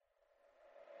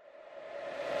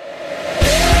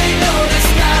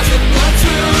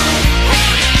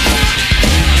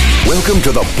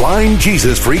Welcome to the Blind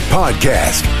Jesus Freak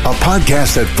Podcast, a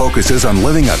podcast that focuses on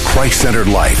living a Christ-centered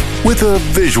life with a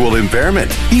visual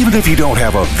impairment. Even if you don't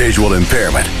have a visual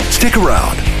impairment, stick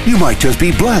around. You might just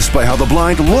be blessed by how the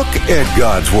blind look at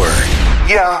God's Word.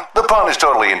 Yeah, the pun is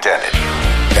totally intended.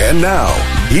 And now,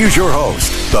 here's your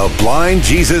host, the Blind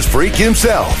Jesus Freak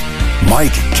himself,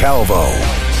 Mike Calvo.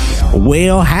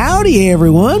 Well, howdy,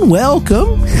 everyone.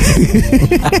 Welcome.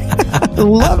 I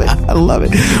love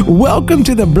it. Welcome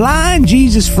to the Blind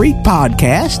Jesus Freak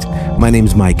Podcast. My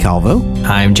name's Mike Calvo.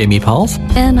 I'm Jamie Pauls.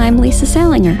 And I'm Lisa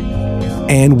Salinger.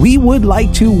 And we would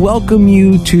like to welcome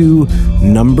you to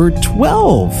number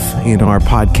 12 in our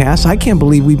podcast. I can't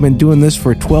believe we've been doing this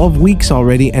for 12 weeks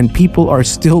already, and people are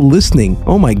still listening.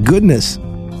 Oh, my goodness.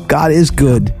 God is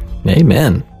good.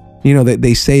 Amen. You know,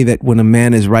 they say that when a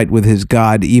man is right with his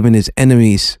God, even his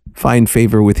enemies find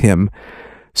favor with him.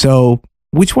 So,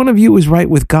 which one of you is right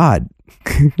with God?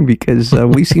 Because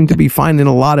we seem to be finding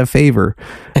a lot of favor.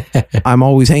 I'm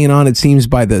always hanging on, it seems,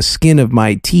 by the skin of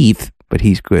my teeth, but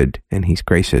he's good, and he's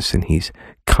gracious, and he's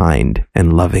kind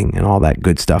and loving, and all that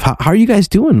good stuff. How are you guys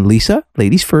doing, Lisa?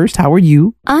 Ladies first, how are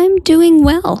you? I'm doing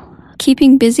well.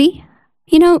 Keeping busy.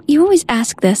 You know, you always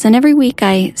ask this, and every week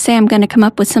I say I'm going to come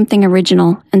up with something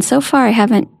original, and so far I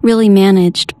haven't really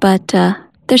managed, but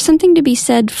there's something to be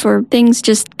said for things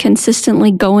just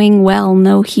consistently going well,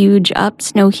 no huge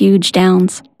ups, no huge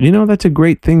downs. You know, that's a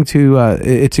great thing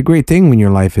it's a great thing when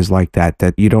your life is like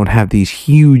that you don't have these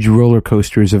huge roller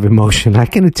coasters of emotion. I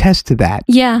can attest to that.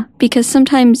 Yeah, because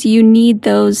sometimes you need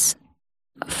those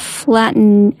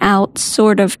flatten out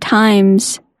sort of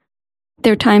times.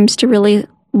 They're times to really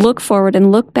look forward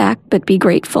and look back, but be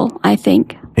grateful, I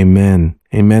think. Amen.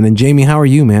 Amen. And Jamie, how are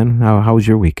you, man? How was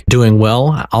your week? Doing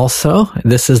well also.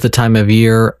 This is the time of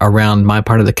year around my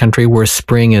part of the country where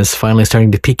spring is finally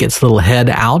starting to peek its little head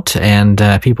out, and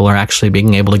people are actually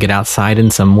being able to get outside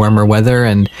in some warmer weather.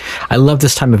 And I love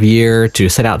this time of year to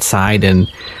sit outside, and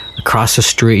across the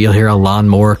street you'll hear a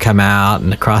lawnmower come out,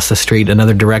 and across the street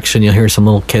another direction you'll hear some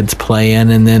little kids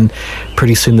playing, and then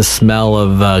pretty soon the smell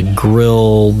of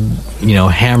grilled,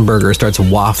 hamburger starts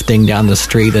wafting down the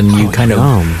street, and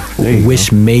you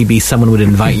wish maybe someone would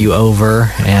invite you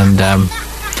over, and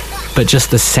but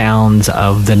just the sounds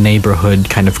of the neighborhood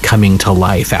kind of coming to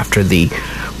life after the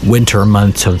winter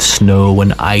months of snow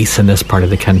and ice in this part of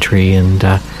the country, and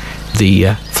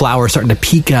the flowers starting to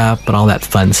peak up and all that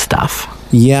fun stuff.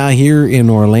 Yeah, here in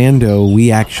Orlando,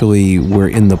 we actually were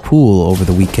in the pool over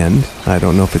the weekend. I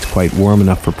don't know if it's quite warm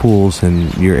enough for pools in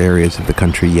your areas of the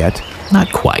country yet.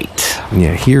 Not quite.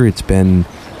 Yeah, here it's been,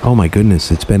 oh my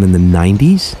goodness, it's been in the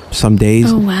 90s some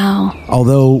days. Oh, wow.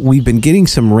 Although we've been getting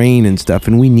some rain and stuff,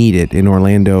 and we need it. In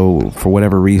Orlando, for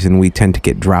whatever reason, we tend to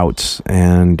get droughts,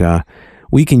 and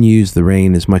we can use the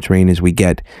rain, as much rain as we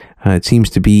get. It seems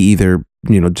to be either,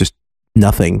 just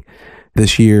nothing.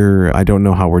 This year, I don't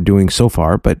know how we're doing so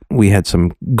far, but we had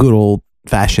some good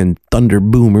old-fashioned thunder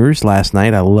boomers last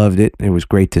night. I loved it. It was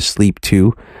great to sleep,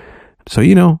 too. So,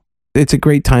 it's a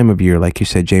great time of year, like you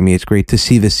said, Jamie. It's great to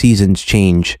see the seasons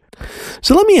change.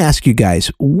 So let me ask you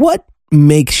guys, what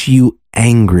makes you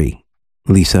angry,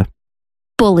 Lisa?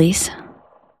 Bullies.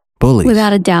 Bullies?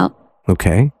 Without a doubt.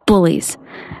 Okay. Bullies.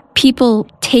 People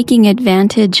taking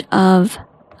advantage of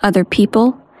other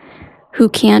people who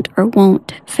can't or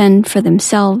won't fend for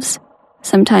themselves.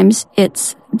 Sometimes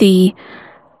it's the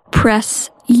press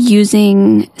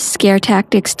using scare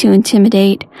tactics to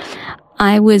intimidate.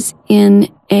 I was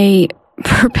in a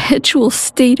perpetual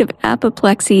state of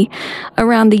apoplexy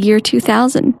around the year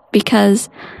 2000 because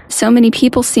so many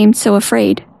people seemed so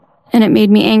afraid, and it made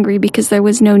me angry because there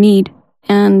was no need.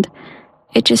 And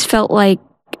it just felt like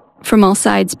from all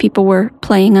sides people were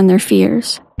playing on their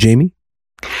fears. Jamie?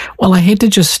 Well, I hate to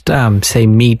just say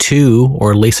me too,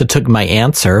 or Lisa took my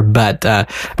answer, but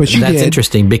that's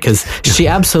interesting because she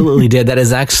absolutely did. That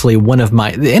is actually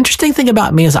the interesting thing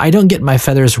about me is I don't get my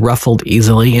feathers ruffled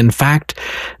easily. In fact,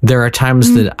 there are times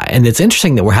and it's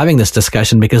interesting that we're having this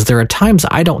discussion because there are times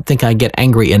I don't think I get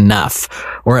angry enough,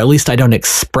 or at least I don't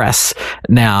express.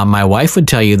 Now, my wife would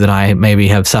tell you that I maybe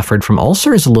have suffered from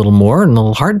ulcers a little more and a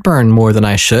little heartburn more than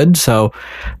I should. So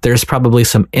there's probably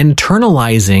some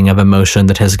internalizing of emotion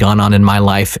that has gone on in my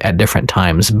life at different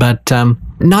times, but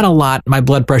not a lot. My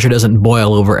blood pressure doesn't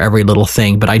boil over every little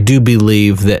thing, but I do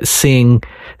believe that seeing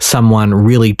someone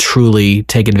really truly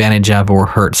take advantage of or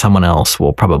hurt someone else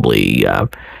will probably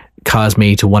cause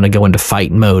me to want to go into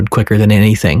fight mode quicker than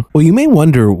anything. Well, you may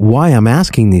wonder why I'm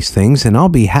asking these things, and I'll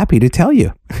be happy to tell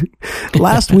you.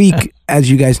 Last week,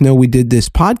 as you guys know, we did this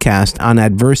podcast on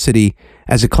adversity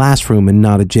as a classroom and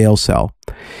not a jail cell.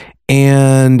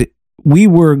 And we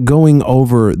were going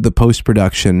over the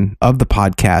post-production of the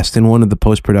podcast, and one of the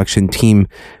post-production team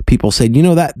people said,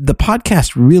 that the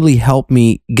podcast really helped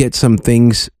me get some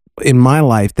things in my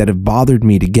life that have bothered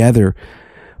me together.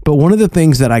 But one of the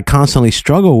things that I constantly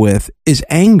struggle with is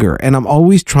anger, and I'm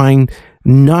always trying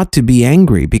not to be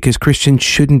angry because Christians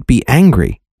shouldn't be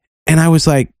angry. And I was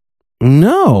like,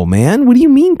 no, man, what do you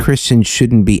mean Christians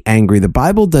shouldn't be angry? The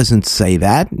Bible doesn't say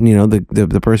that.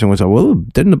 The person was like, well,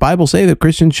 didn't the Bible say that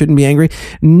Christians shouldn't be angry?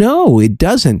 No, it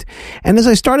doesn't. And as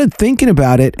I started thinking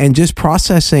about it and just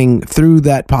processing through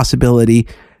that possibility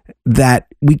that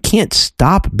we can't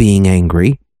stop being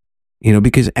angry,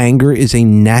 because anger is a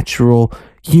natural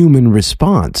human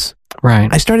response. Right.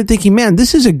 I started thinking, man,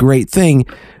 this is a great thing.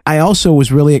 I also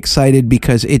was really excited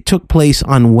because it took place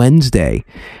on Wednesday.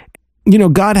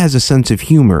 God has a sense of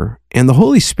humor, and the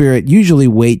Holy Spirit usually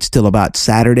waits till about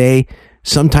Saturday,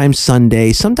 sometimes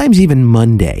Sunday, sometimes even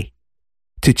Monday,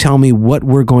 to tell me what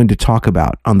we're going to talk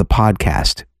about on the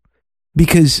podcast.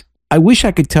 Because I wish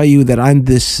I could tell you that I'm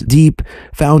this deep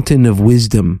fountain of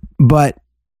wisdom, but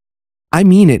I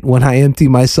mean it when I empty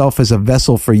myself as a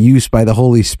vessel for use by the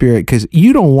Holy Spirit, because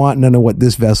you don't want none of what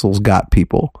this vessel's got,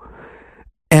 people.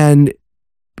 And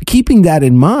keeping that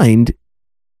in mind,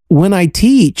 when I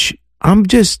teach, I'm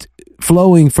just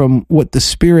flowing from what the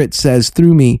Spirit says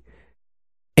through me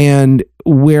and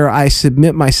where I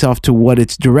submit myself to what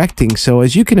it's directing. So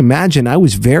as you can imagine, I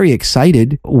was very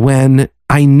excited when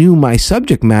I knew my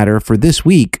subject matter for this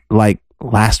week, like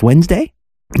last Wednesday.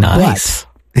 Nice.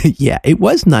 But, yeah, it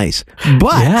was nice.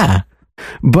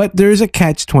 But there's a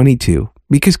catch-22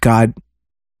 because God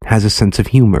has a sense of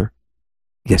humor.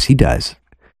 Yes, he does.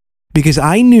 Because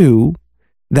I knew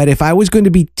that if I was going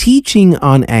to be teaching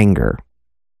on anger,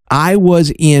 I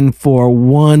was in for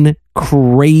one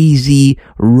crazy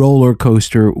roller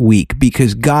coaster week,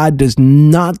 because God does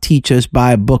not teach us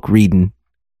by book reading.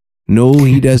 No,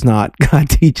 he does not. God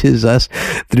teaches us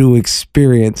through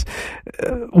experience.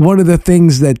 One of the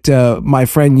things that my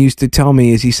friend used to tell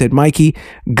me is, he said, Mikey,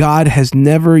 God has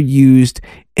never used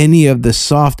any of the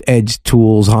soft edge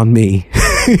tools on me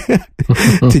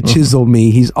to chisel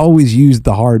me. He's always used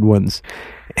the hard ones.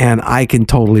 And I can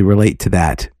totally relate to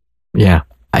that. Yeah,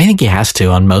 I think he has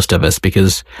to on most of us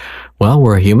because, well,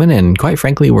 we're human and quite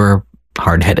frankly, we're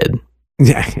hard-headed.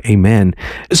 Yeah, amen.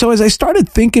 So as I started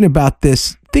thinking about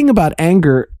this thing about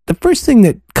anger, the first thing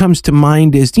that comes to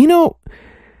mind is,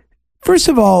 first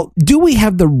of all, do we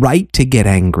have the right to get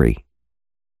angry?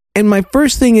 And my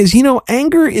first thing is,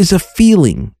 anger is a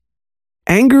feeling.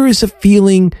 Anger is a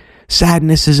feeling.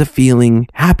 Sadness is a feeling.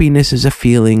 Happiness is a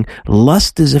feeling.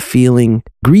 Lust is a feeling.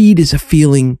 Greed is a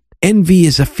feeling. Envy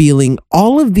is a feeling.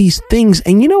 All of these things.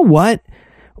 And you know what?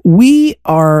 We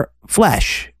are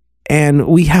flesh and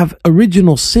we have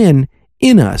original sin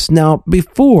in us. Now,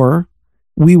 before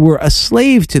we were a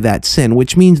slave to that sin,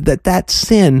 which means that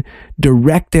sin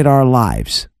directed our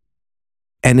lives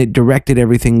and it directed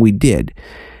everything we did.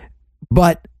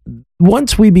 But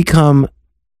once we become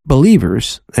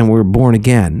believers and we're born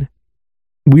again,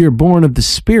 we are born of the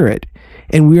Spirit,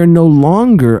 and we are no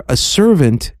longer a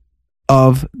servant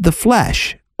of the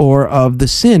flesh or of the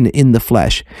sin in the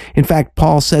flesh. In fact,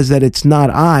 Paul says that it's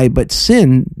not I, but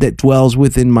sin that dwells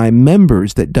within my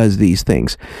members that does these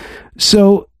things.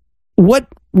 So what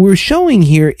we're showing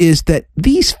here is that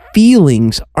these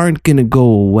feelings aren't going to go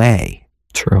away.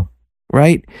 True.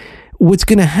 Right? What's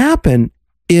going to happen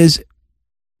is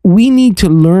we need to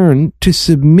learn to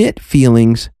submit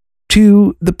feelings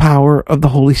to the power of the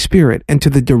Holy Spirit and to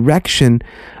the direction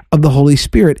of the Holy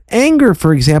Spirit. Anger,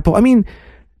 for example,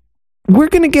 we're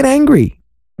going to get angry.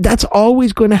 That's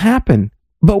always going to happen.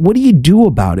 But what do you do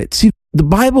about it? See, the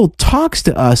Bible talks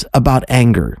to us about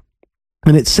anger.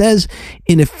 And it says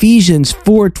in Ephesians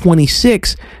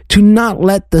 4:26 to not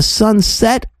let the sun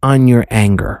set on your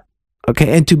anger.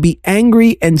 Okay, and to be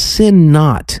angry and sin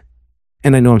not.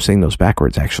 And I know I'm saying those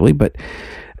backwards actually, but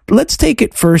let's take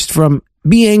it first from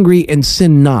be angry and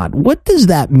sin not. What does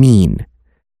that mean?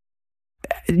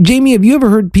 Jamie, have you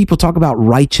ever heard people talk about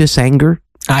righteous anger?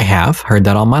 I have heard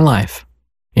that all my life.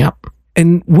 Yep.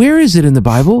 And where is it in the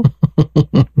Bible?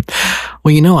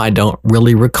 Well, I don't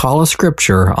really recall a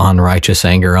scripture on righteous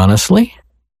anger, honestly.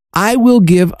 I will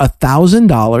give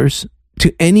 $1,000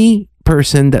 to any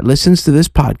person that listens to this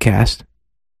podcast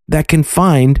that can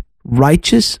find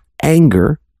righteous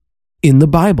anger in the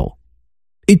Bible.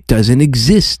 It doesn't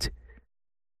exist.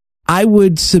 I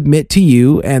would submit to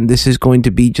you, and this is going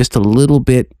to be just a little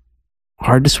bit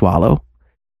hard to swallow,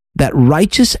 that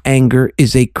righteous anger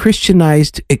is a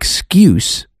Christianized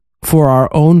excuse for our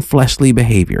own fleshly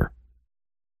behavior.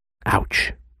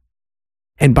 Ouch.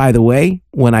 And by the way,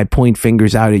 when I point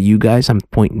fingers out at you guys, I'm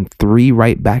pointing 3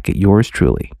 right back at yours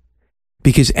truly.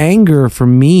 Because anger for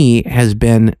me has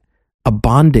been a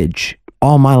bondage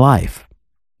all my life.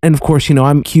 And of course,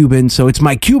 I'm Cuban, so it's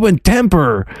my Cuban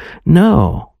temper.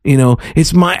 No,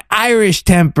 it's my Irish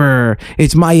temper.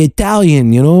 It's my Italian,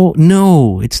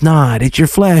 No, it's not. It's your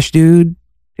flesh, dude.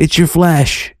 It's your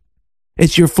flesh.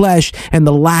 It's your flesh and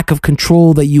the lack of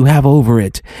control that you have over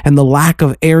it and the lack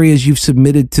of areas you've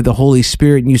submitted to the Holy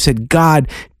Spirit. And you said, God,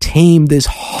 tame this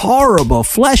horrible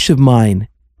flesh of mine.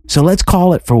 So let's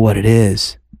call it for what it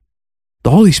is.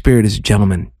 The Holy Spirit is a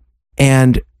gentleman.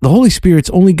 And the Holy Spirit's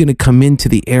only going to come into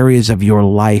the areas of your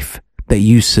life that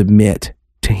you submit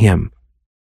to Him.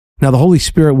 Now, the Holy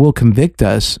Spirit will convict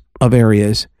us of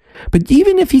areas, but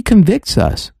even if He convicts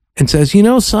us and says,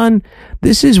 son,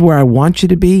 this is where I want you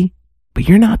to be, but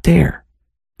you're not there.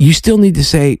 You still need to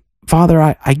say, Father,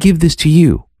 I give this to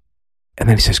you. And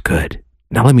then He says, good.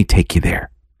 Now let me take you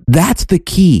there. That's the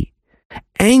key.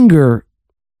 Anger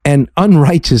and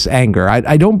unrighteous anger.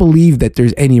 I don't believe that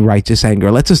there's any righteous anger.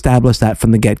 Let's establish that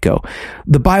from the get-go.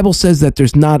 The Bible says that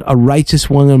there's not a righteous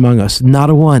one among us,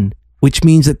 not a one, which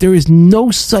means that there is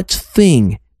no such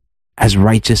thing as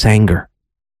righteous anger.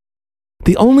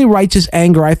 The only righteous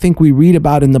anger I think we read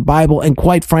about in the Bible, and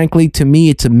quite frankly, to me,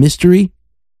 it's a mystery,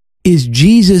 is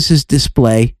Jesus'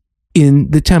 display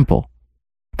in the temple.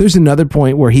 There's another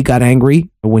point where He got angry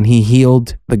when He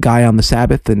healed the guy on the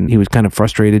Sabbath, and He was kind of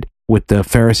frustrated with the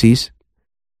Pharisees,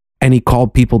 and He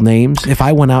called people names. If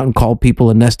I went out and called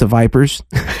people a nest of vipers,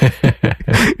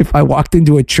 if I walked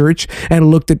into a church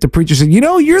and looked at the preacher and said,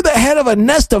 you're the head of a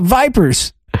nest of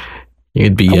vipers,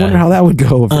 you'd be I wonder how that would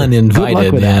go over.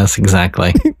 Uninvited. Yes,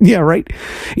 exactly. Yeah, right.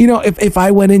 If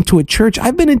I went into a church,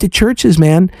 I've been into churches,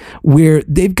 man, where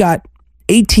they've got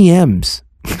ATMs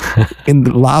in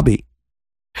the lobby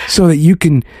so that you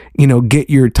can, get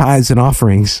your tithes and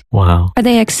offerings. Wow. Are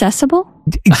they accessible?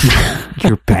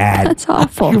 You're bad. That's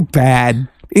awful. You're bad.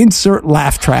 Insert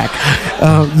laugh track.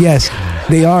 Yes,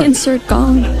 they are. Insert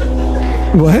gong.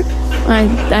 What?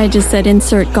 I just said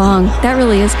insert gong. That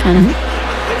really is kind of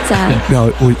sad.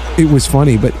 No, it was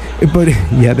funny, but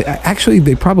yeah,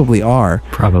 they probably are.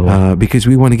 Probably. Because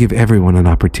we want to give everyone an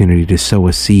opportunity to sow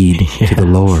a seed to the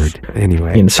Lord.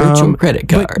 Anyway. Insert your credit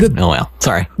card. Oh, well,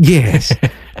 sorry. Yes.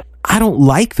 I don't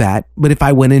like that, but if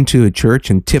I went into a church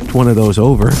and tipped one of those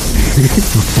over,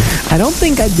 I don't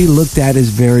think I'd be looked at as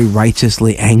very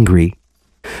righteously angry.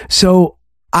 So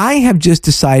I have just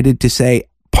decided to say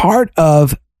part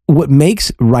of what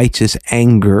makes righteous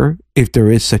anger, if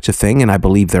there is such a thing, and I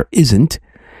believe there isn't,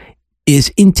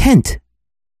 is intent.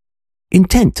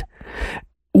 Intent.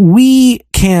 We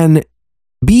can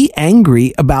be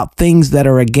angry about things that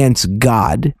are against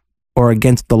God or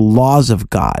against the laws of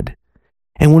God.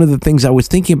 And one of the things I was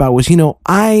thinking about was,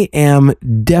 I am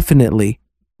definitely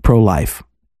pro-life.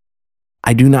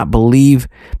 I do not believe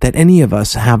that any of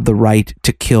us have the right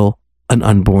to kill an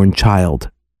unborn child.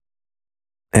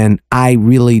 And I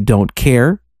really don't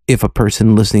care if a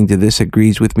person listening to this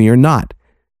agrees with me or not.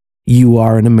 You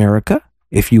are in America.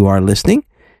 If you are listening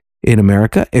in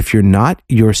America, if you're not,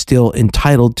 you're still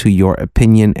entitled to your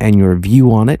opinion and your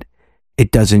view on it.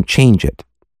 It doesn't change it.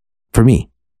 For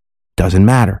me, doesn't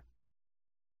matter.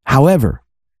 However,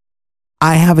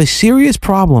 I have a serious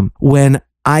problem when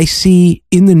I see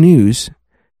in the news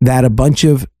that a bunch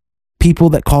of people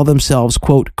that call themselves,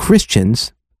 quote,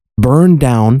 Christians, burn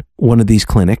down one of these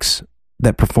clinics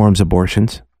that performs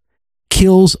abortions,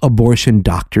 kills abortion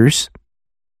doctors.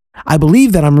 I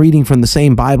believe that I'm reading from the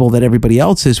same Bible that everybody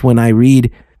else is when I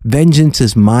read, vengeance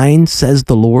is mine, says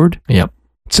the Lord. Yep.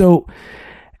 So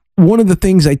one of the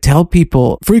things I tell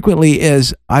people frequently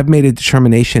is I've made a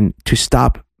determination to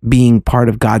stop being part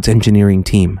of God's engineering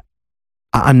team.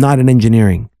 I'm not in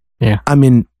engineering. Yeah. I'm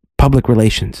in public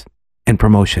relations and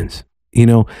promotions.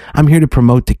 I'm here to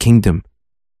promote the kingdom.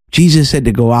 Jesus said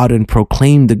to go out and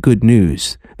proclaim the good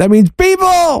news. That means,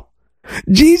 people,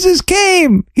 Jesus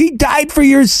came. He died for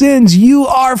your sins. You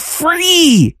are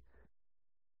free.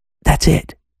 That's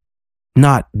it.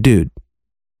 Not, dude,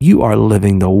 you are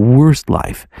living the worst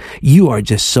life. You are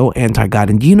just so anti-God.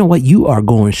 And do you know what? You are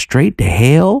going straight to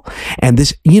hell. And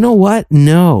this, you know what?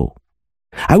 No.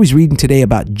 I was reading today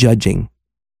about judging.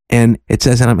 And it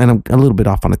says, and I'm a little bit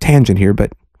off on a tangent here,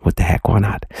 but what the heck, why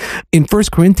not? In 1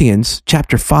 Corinthians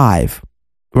chapter 5,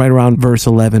 right around verse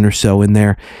 11 or so in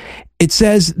there, it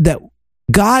says that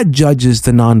God judges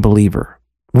the non-believer.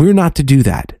 We're not to do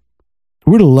that.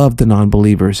 We're to love the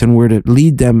non-believers, and we're to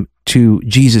lead them to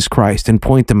Jesus Christ and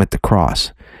point them at the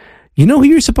cross. You know who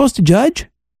you're supposed to judge?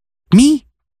 Me.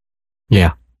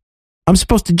 Yeah. I'm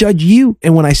supposed to judge you.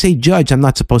 And when I say judge, I'm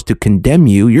not supposed to condemn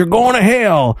you. You're going to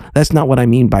hell. That's not what I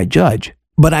mean by judge.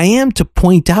 But I am to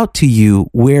point out to you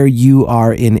where you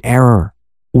are in error,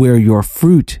 where your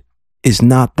fruit is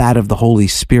not that of the Holy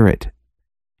Spirit.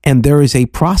 And there is a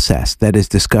process that is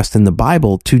discussed in the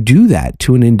Bible to do that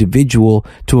to an individual,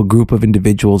 to a group of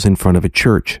individuals in front of a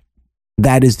church.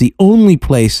 That is the only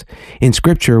place in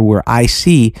Scripture where I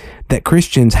see that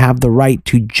Christians have the right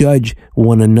to judge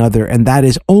one another, and that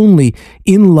is only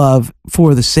in love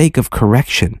for the sake of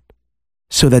correction,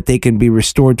 so that they can be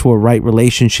restored to a right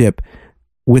relationship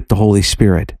with the Holy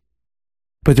Spirit.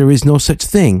 But there is no such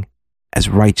thing as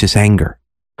righteous anger.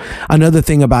 Another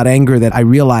thing about anger that I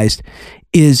realized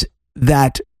is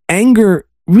that anger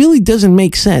really doesn't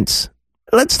make sense.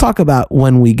 Let's talk about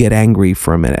when we get angry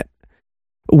for a minute.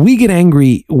 We get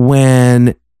angry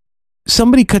when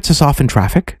somebody cuts us off in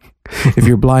traffic. If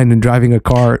you're blind and driving a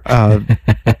car,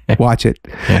 watch it.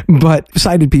 But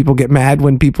sighted people get mad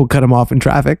when people cut them off in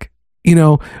traffic. You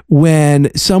know,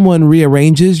 when someone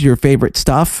rearranges your favorite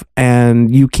stuff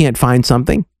and you can't find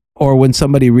something, or when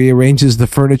somebody rearranges the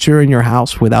furniture in your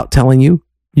house without telling you,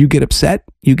 you get upset,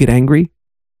 you get angry.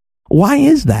 Why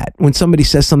is that? When somebody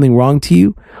says something wrong to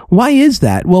you, why is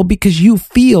that? Well, because you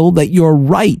feel that your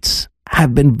rights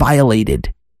have been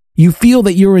violated. You feel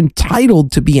that you're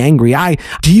entitled to be angry.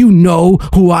 Do you know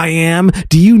who I am?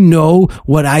 Do you know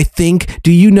what I think?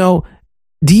 Do you know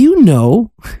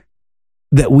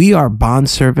that we are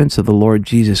bondservants of the Lord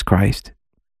Jesus Christ?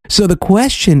 So the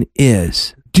question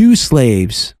is, do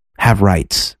slaves have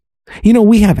rights? You know,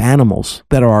 we have animals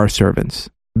that are our servants.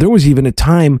 There was even a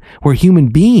time where human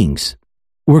beings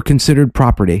were considered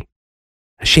property.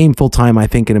 A shameful time, I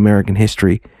think, in American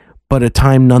history, but a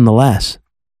time nonetheless.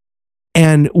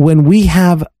 And when we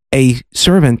have a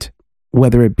servant,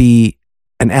 whether it be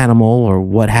an animal or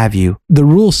what have you, the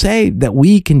rules say that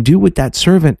we can do with that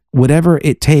servant whatever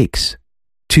it takes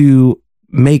to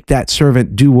make that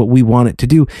servant do what we want it to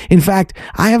do. In fact,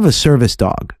 I have a service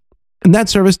dog. And that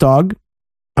service dog,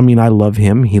 I mean, I love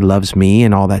him. He loves me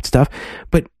and all that stuff.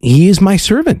 But he is my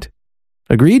servant.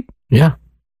 Agreed? Yeah.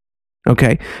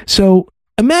 Okay. So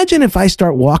imagine if I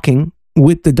start walking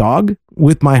with the dog,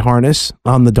 with my harness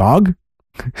on the dog.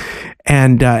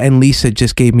 And Lisa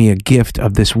just gave me a gift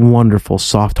of this wonderful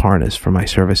soft harness for my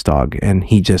service dog. And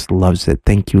he just loves it.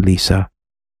 Thank you, Lisa.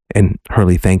 And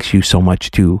Hurley, thanks you so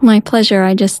much too. My pleasure.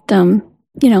 I just,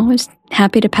 was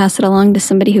happy to pass it along to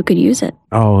somebody who could use it.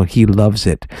 Oh, he loves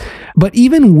it. But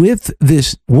even with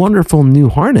this wonderful new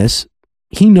harness,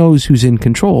 he knows who's in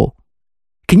control.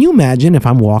 Can you imagine if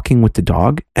I'm walking with the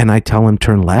dog and I tell him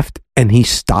turn left and he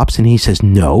stops and he says,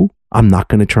 no, I'm not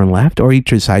going to turn left, or he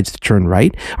decides to turn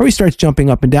right, or he starts jumping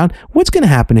up and down? What's going to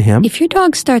happen to him? If your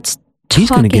dog starts he's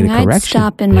going to get a correction. I'd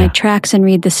stop in my tracks and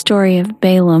read the story of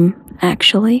Balaam,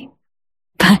 actually.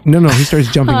 No, he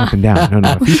starts jumping up and down.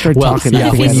 No. If he starts talking, yeah,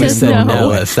 when you said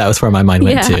no, that was where my mind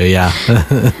went to. Yeah.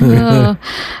 Oh,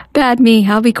 bad me.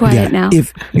 I'll be quiet now.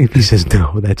 If he says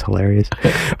no, that's hilarious.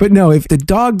 But no, if the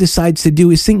dog decides to do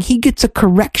his thing, he gets a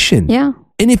correction. Yeah.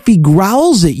 And if he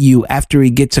growls at you after he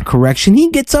gets a correction, he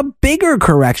gets a bigger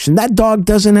correction. That dog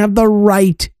doesn't have the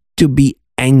right to be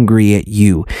angry at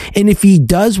you. And if he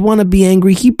does want to be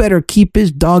angry, he better keep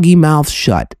his doggy mouth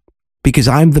shut, because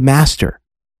I'm the master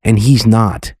and he's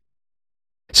not.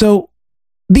 So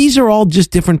these are all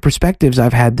just different perspectives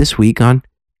I've had this week on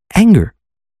anger.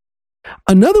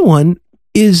 Another one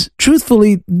is,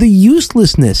 truthfully, the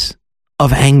uselessness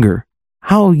of anger.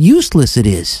 How useless it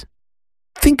is.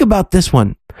 Think about this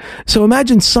one. So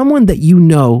imagine someone that you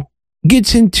know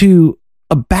gets into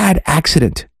a bad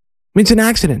accident. I mean, it's an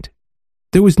accident.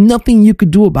 There was nothing you could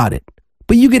do about it,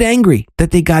 but you get angry that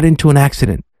they got into an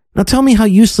accident. Now tell me how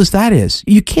useless that is.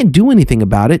 You can't do anything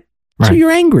about it, right. So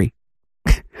you're angry.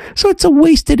 So it's a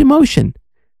wasted emotion.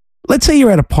 Let's say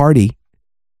you're at a party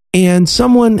and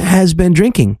someone has been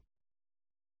drinking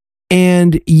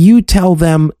and you tell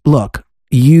them, look,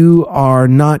 you are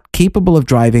not capable of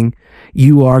driving.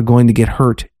 You are going to get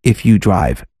hurt if you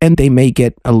drive. And they may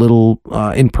get a little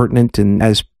impertinent, and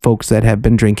as folks that have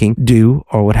been drinking do,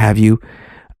 or what have you,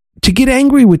 to get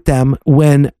angry with them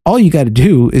when all you got to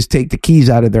do is take the keys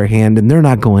out of their hand and they're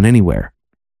not going anywhere.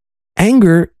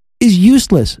 Anger is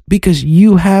useless because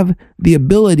you have the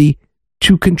ability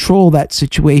to control that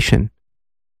situation.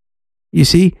 You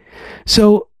see?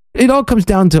 So it all comes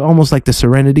down to almost like the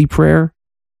serenity prayer.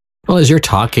 Well, as you're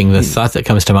talking, the thought that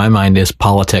comes to my mind is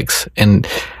politics. And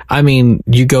I mean,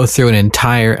 you go through an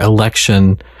entire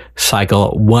election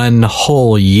cycle, one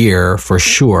whole year for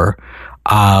sure,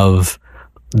 of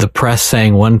the press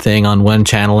saying one thing on one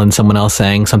channel and someone else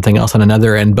saying something else on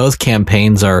another. And both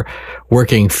campaigns are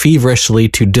working feverishly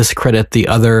to discredit the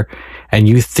other. And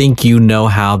you think you know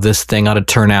how this thing ought to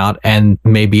turn out, and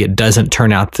maybe it doesn't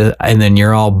turn out, and then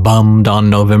you're all bummed on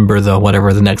November,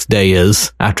 whatever the next day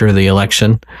is after the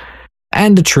election.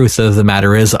 And the truth of the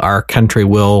matter is our country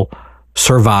will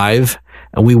survive,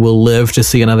 and we will live to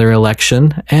see another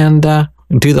election and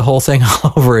do the whole thing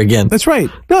all over again. That's right.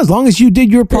 No, as long as you did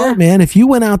your part, man. If you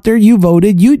went out there, you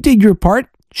voted, you did your part,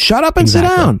 shut up and sit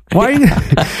down. Why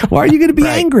are you going to be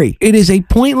angry? It is a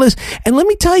pointless. And let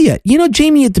me tell you,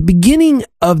 Jamie, at the beginning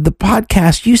of the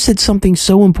podcast, you said something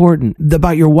so important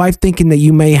about your wife thinking that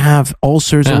you may have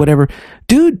ulcers or whatever.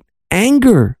 Dude,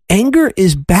 anger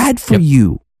is bad for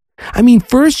you. I mean,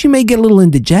 first you may get a little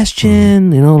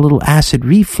indigestion, a little acid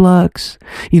reflux,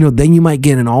 then you might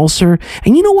get an ulcer.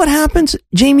 And you know what happens,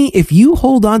 Jamie? If you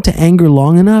hold on to anger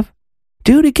long enough,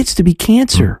 dude, it gets to be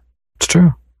cancer. It's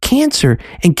true. Cancer.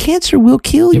 And cancer will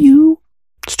kill you.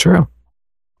 It's true.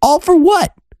 All for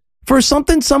what? For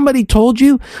something somebody told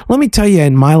you? Let me tell you,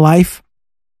 in my life,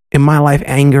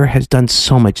 anger has done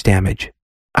so much damage.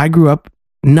 I grew up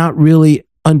not really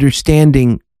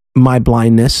understanding my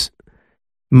blindness.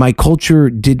 My culture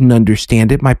didn't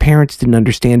understand it. My parents didn't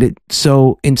understand it.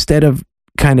 So instead of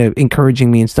kind of encouraging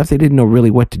me and stuff, they didn't know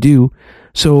really what to do.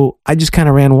 So I just kind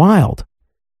of ran wild.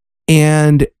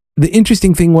 And the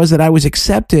interesting thing was that I was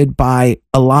accepted by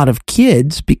a lot of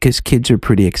kids, because kids are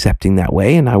pretty accepting that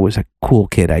way. And I was a cool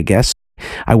kid, I guess.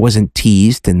 I wasn't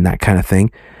teased and that kind of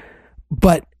thing.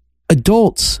 But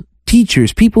adults,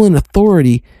 teachers, people in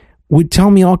authority would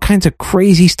tell me all kinds of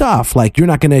crazy stuff, like you're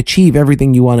not going to achieve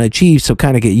everything you want to achieve, so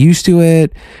kind of get used to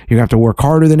it. You're going to have to work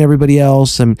harder than everybody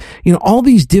else. And, all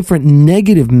these different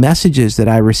negative messages that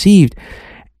I received.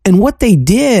 And what they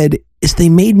did is they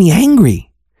made me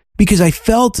angry, because I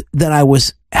felt that I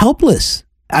was helpless.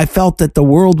 I felt that the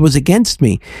world was against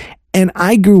me. And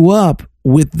I grew up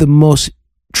with the most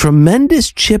tremendous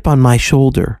chip on my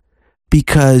shoulder,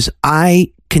 because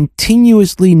I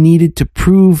continuously needed to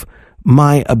prove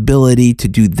my ability to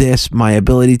do this, my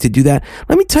ability to do that.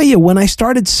 Let me tell you, when I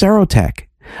started Serotech,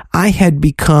 I had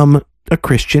become a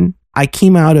Christian. I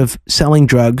came out of selling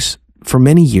drugs for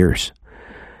many years,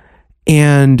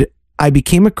 and I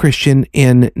became a Christian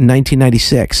in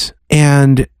 1996.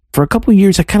 And for a couple of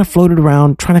years, I kind of floated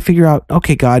around trying to figure out,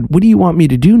 okay, God, what do you want me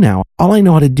to do now? All I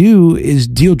know how to do is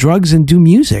deal drugs and do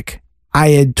music. I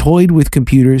had toyed with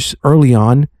computers early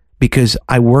on because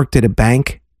I worked at a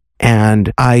bank.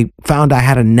 And I found I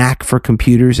had a knack for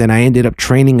computers, and I ended up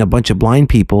training a bunch of blind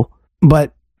people.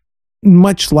 But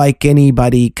much like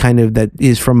anybody kind of that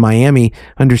is from Miami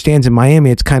understands, in Miami,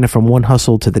 it's kind of from one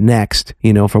hustle to the next,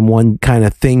 from one kind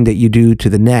of thing that you do to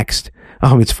the next.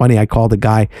 It's funny. I called a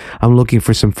guy. I'm looking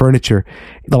for some furniture.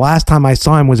 The last time I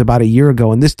saw him was about a year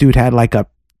ago, and this dude had like a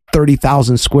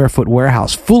 30,000 square foot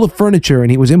warehouse full of furniture, and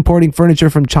he was importing furniture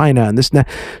from China and this and that.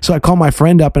 So I called my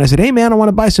friend up and I said, hey man, I want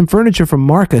to buy some furniture from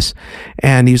Marcus.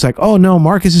 And he was like, oh no,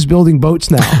 Marcus is building boats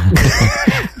now.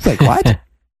 It's like, what?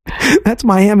 That's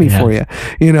Miami for you.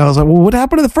 I was like, well, what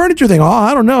happened to the furniture thing? Oh,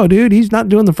 I don't know, dude. He's not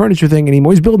doing the furniture thing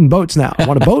anymore. He's building boats now. I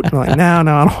want a boat? And I'm like, no,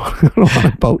 I don't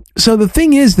want a boat. So the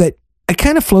thing is that I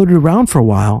kind of floated around for a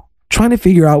while trying to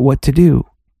figure out what to do,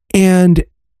 and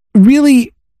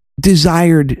really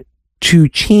desired to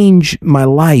change my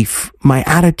life, my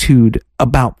attitude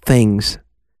about things.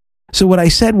 So what I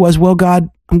said was, well, God,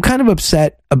 I'm kind of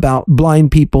upset about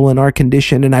blind people and our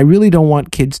condition, and I really don't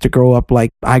want kids to grow up like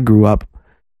I grew up.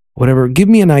 Whatever, give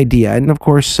me an idea. And of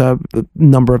course, a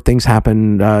number of things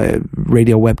happened.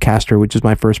 Radio Webcaster, which is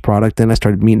my first product. Then I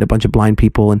started meeting a bunch of blind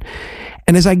people. And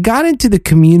as I got into the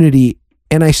community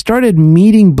and I started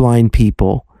meeting blind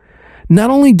people, not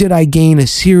only did I gain a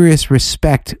serious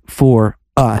respect for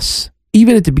us,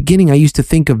 even at the beginning, I used to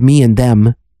think of me and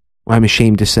them, I'm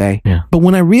ashamed to say. Yeah. But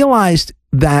when I realized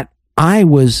that I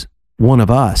was one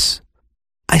of us,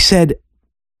 I said,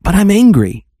 but I'm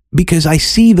angry because I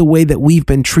see the way that we've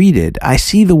been treated. I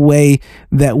see the way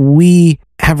that we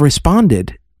have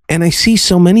responded. And I see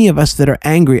so many of us that are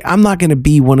angry. I'm not going to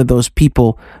be one of those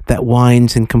people that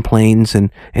whines and complains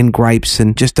and gripes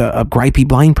and just a gripey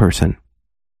blind person.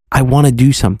 I want to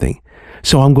do something.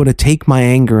 So I'm going to take my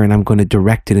anger and I'm going to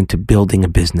direct it into building a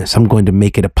business. I'm going to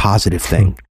make it a positive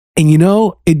thing. And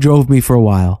it drove me for a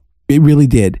while. It really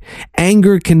did.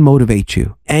 Anger can motivate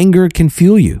you. Anger can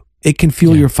fuel you. It can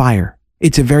fuel your fire.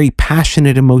 It's a very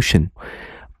passionate emotion.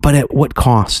 But at what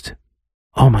cost?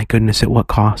 Oh my goodness, at what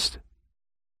cost?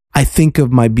 I think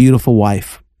of my beautiful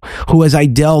wife who, as I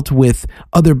dealt with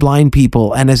other blind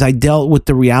people and as I dealt with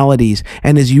the realities,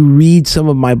 and as you read some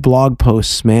of my blog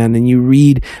posts, man, and you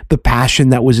read the passion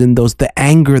that was in those, the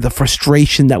anger, the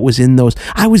frustration that was in those,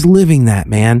 I was living that,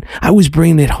 man. I was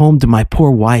bringing it home to my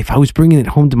poor wife. I was bringing it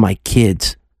home to my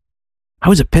kids. I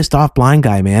was a pissed off blind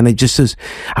guy, man. I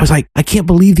was like, I can't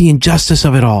believe the injustice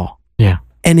of it all. Yeah.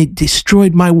 And it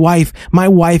destroyed my wife. My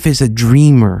wife is a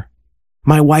dreamer.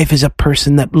 My wife is a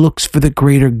person that looks for the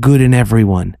greater good in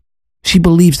everyone. She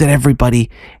believes that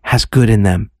everybody has good in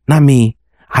them. Not me.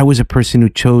 I was a person who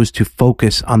chose to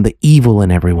focus on the evil in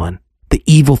everyone, the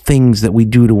evil things that we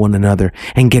do to one another,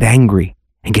 and get angry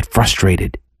and get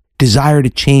frustrated, desire to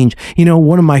change. You know,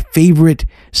 one of my favorite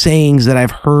sayings that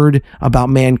I've heard about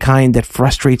mankind that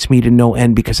frustrates me to no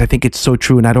end because I think it's so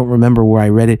true, and I don't remember where I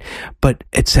read it, but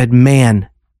it said, man,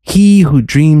 he who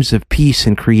dreams of peace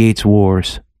and creates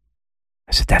wars.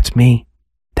 I said, that's me.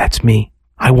 That's me.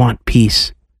 I want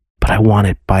peace, but I want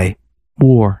it by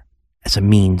war as a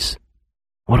means.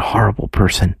 What a horrible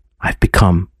person I've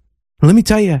become. Let me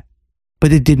tell you,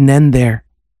 but it didn't end there.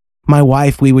 My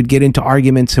wife, we would get into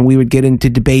arguments and we would get into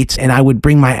debates, and I would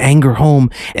bring my anger home.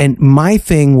 And my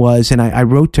thing was, and I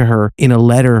wrote to her in a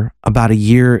letter about a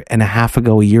year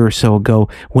or so ago,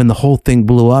 when the whole thing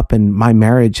blew up and my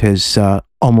marriage has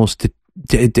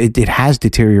it has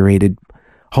deteriorated.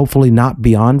 Hopefully not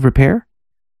beyond repair,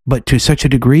 but to such a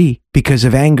degree because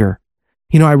of anger.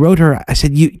 You know, I wrote her, I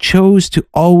said, you chose to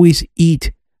always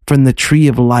eat from the tree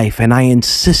of life, and I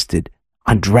insisted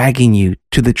on dragging you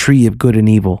to the tree of good and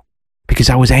evil because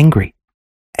I was angry.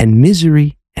 And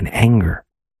misery and anger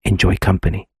enjoy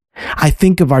company. I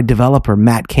think of our developer,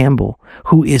 Matt Campbell,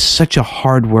 who is such a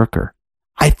hard worker.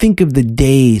 I think of the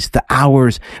days, the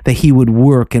hours that he would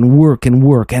work and work and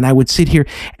work, and I would sit here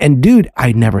and, dude,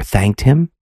 I never thanked him.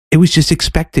 It was just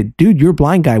expected. Dude, you're a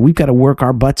blind guy. We've got to work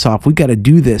our butts off. We've got to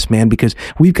do this, man, because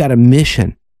we've got a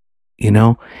mission, you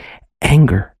know?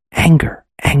 Anger.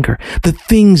 The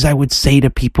things I would say to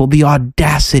people, the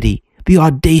audacity, the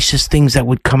audacious things that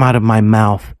would come out of my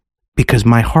mouth because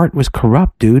my heart was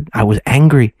corrupt, dude. I was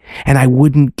angry and I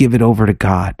wouldn't give it over to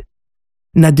God.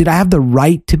 Now, did I have the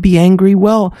right to be angry?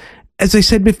 Well, as I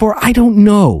said before, I don't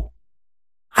know.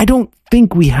 I don't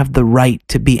think we have the right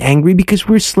to be angry because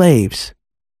we're slaves.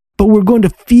 But we're going to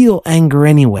feel anger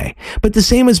anyway. But the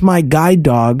same as my guide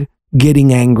dog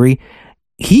getting angry,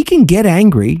 he can get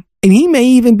angry and he may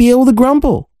even be able to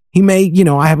grumble. He may, you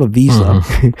know, I have a Visa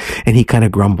and he kind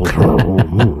of grumbles,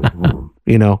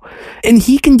 you know, and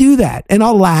he can do that. And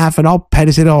I'll laugh and I'll pet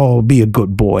and say, oh, be a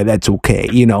good boy. That's okay.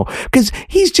 You know, because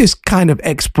he's just kind of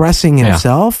expressing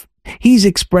himself. Yeah. He's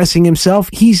expressing himself.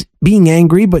 He's being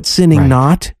angry, but sinning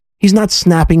not. He's not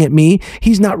snapping at me.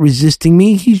 He's not resisting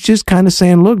me. He's just kind of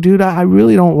saying, look, dude, I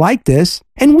really don't like this.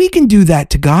 And we can do that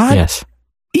to God. Yes.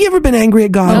 You ever been angry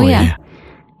at God? Oh, yeah.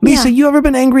 Lisa, you ever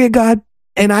been angry at God?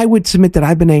 And I would submit that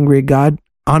I've been angry at God.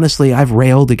 Honestly, I've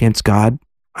railed against God.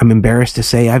 I'm embarrassed to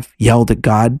say I've yelled at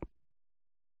God.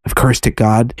 I've cursed at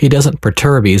God. He doesn't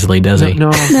perturb easily, does he?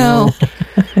 No.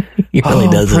 He really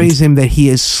doesn't. Praise him that he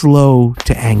is slow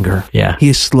to anger. Yeah. He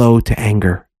is slow to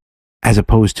anger, as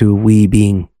opposed to we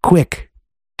being quick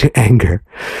to anger.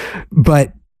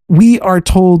 But we are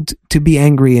told to be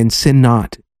angry and sin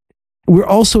not. We're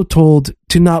also told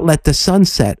to not let the sun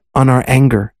set on our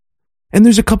anger. And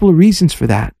there's a couple of reasons for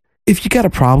that. If you got a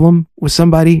problem with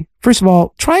somebody, first of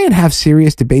all, try and have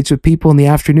serious debates with people in the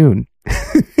afternoon.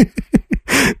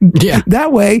 Yeah.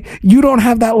 That way, you don't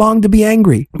have that long to be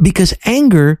angry. Because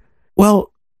anger,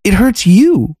 well, it hurts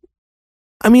you.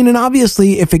 I mean, and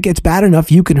obviously, if it gets bad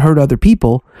enough, you can hurt other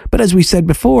people. But as we said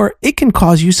before, it can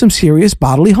cause you some serious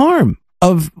bodily harm,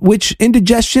 of which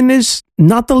indigestion is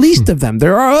not the least of them.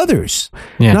 There are others.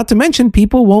 Yeah. Not to mention,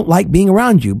 people won't like being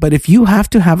around you. But if you have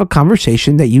to have a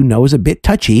conversation that you know is a bit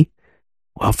touchy,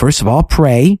 well, first of all,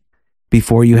 pray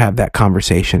before you have that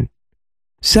conversation.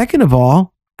 Second of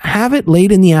all, have it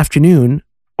late in the afternoon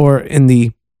or in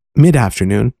the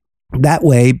mid-afternoon. That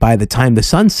way, by the time the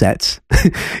sun sets,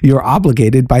 you're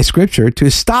obligated by Scripture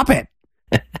to stop it.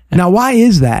 Now, why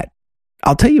is that?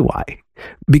 I'll tell you why.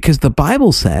 Because the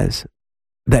Bible says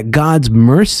that God's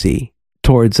mercy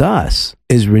towards us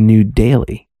is renewed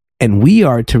daily. And we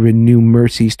are to renew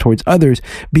mercies towards others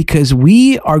because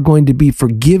we are going to be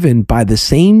forgiven by the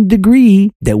same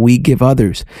degree that we give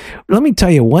others. Let me tell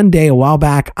you, one day, a while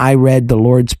back, I read the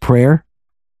Lord's Prayer.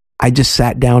 I just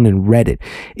sat down and read it.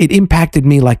 It impacted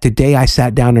me like the day I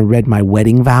sat down and read my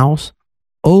wedding vows.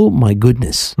 Oh my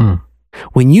goodness.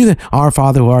 When you, our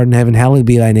Father who art in heaven, hallowed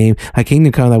be thy name, thy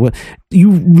kingdom come, thy will,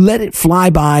 you let it fly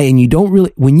by and you don't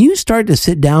really, when you start to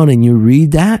sit down and you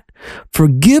read that,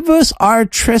 forgive us our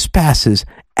trespasses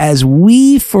as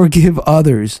we forgive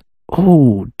others.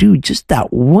 Oh, dude, just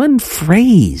that one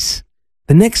phrase.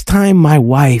 The next time my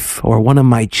wife or one of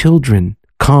my children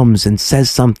comes and says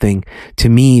something to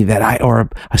me or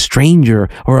a stranger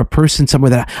or a person somewhere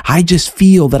that I just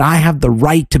feel that I have the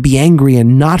right to be angry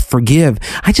and not forgive.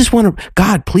 I just want to,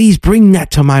 God, please bring that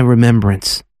to my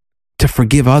remembrance, to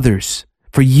forgive others,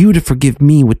 for you to forgive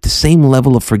me with the same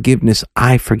level of forgiveness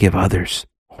I forgive others.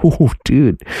 Oh,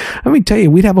 dude, let me tell you,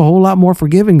 we'd have a whole lot more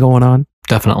forgiving going on.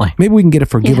 Definitely. Maybe we can get a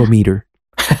Forgive-O-Meter.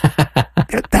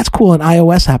 That's cool, an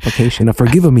iOS application, a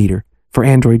Forgive-O-Meter for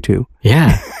Android too.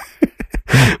 Yeah.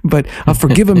 But a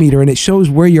Forgive-O-Meter, and it shows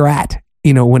where you're at,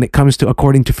 when it comes to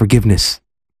according to forgiveness.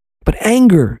 But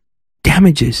anger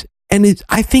damages. And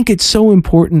I think it's so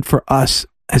important for us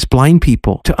as blind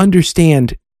people to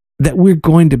understand that we're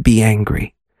going to be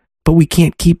angry, but we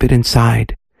can't keep it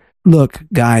inside. Look,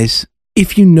 guys,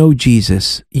 if you know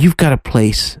Jesus, you've got a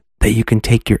place that you can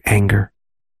take your anger.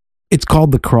 It's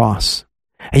called the cross,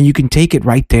 and you can take it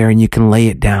right there and you can lay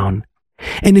it down.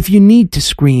 And if you need to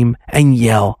scream and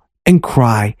yell and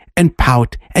cry and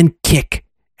pout and kick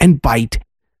and bite,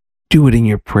 do it in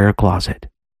your prayer closet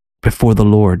before the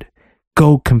Lord.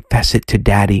 Go confess it to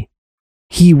Daddy.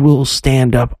 He will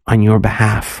stand up on your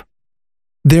behalf.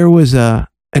 There was an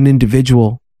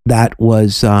individual that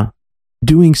was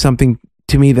doing something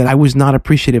to me that I was not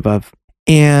appreciative of.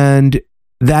 And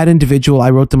that individual, I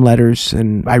wrote them letters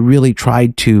and I really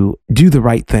tried to do the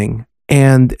right thing.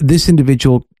 And this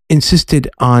individual insisted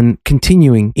on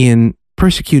continuing in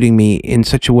persecuting me in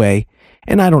such a way.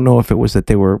 And I don't know if it was that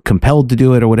they were compelled to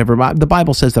do it or whatever. The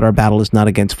Bible says that our battle is not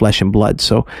against flesh and blood.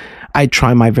 So I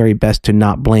try my very best to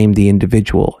not blame the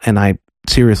individual. And I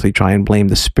seriously try and blame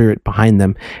the spirit behind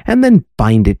them and then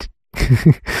bind it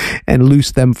and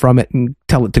loose them from it and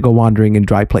tell it to go wandering in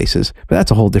dry places. But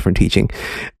that's a whole different teaching.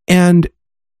 And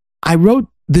I wrote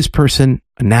this person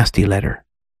a nasty letter.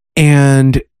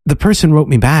 And the person wrote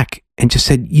me back and just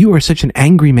said, "You are such an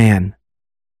angry man."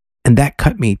 And that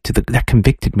cut me that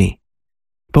convicted me.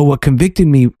 But what convicted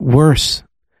me worse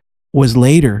was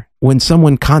later when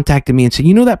someone contacted me and said,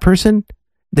 "You know that person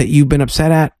that you've been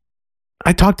upset at?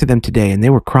 I talked to them today and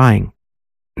they were crying."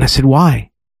 And I said,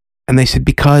 "Why?" And they said,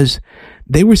 "Because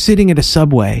they were sitting at a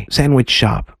Subway sandwich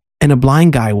shop and a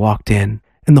blind guy walked in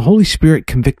and the Holy Spirit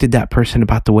convicted that person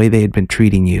about the way they had been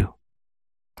treating you."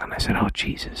 And I said, "Oh,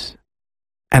 Jesus."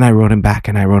 And I wrote him back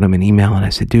and I wrote him an email and I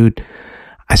said, "Dude,"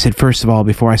 I said, "first of all,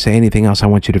 before I say anything else, I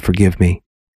want you to forgive me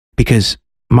because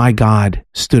my God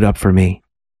stood up for me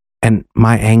and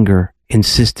my anger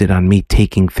insisted on me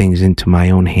taking things into my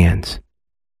own hands.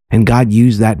 And God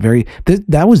used that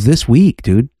that was this week,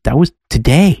 dude. That was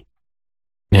today.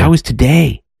 Yeah. That was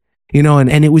today.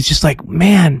 And it was just like,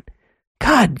 man,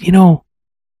 God,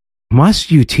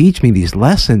 must you teach me these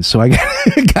lessons? So I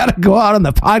got to go out on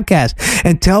the podcast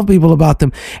and tell people about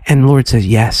them. And the Lord says,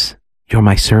 "Yes, you're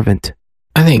my servant."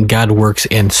 I think God works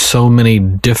in so many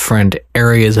different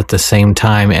areas at the same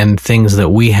time and things that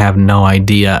we have no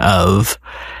idea of.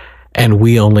 And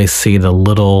we only see the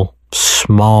little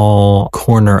small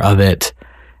corner of it.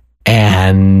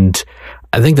 And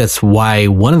I think that's why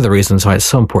one of the reasons why it's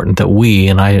so important that we,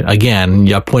 and I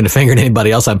point a finger at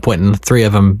anybody else, I'm pointing 3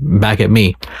 of them back at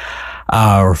me.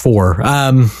 Or 4.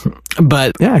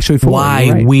 But yeah, actually 4. Why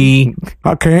right. we...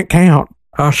 I can't count.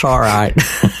 That's all right.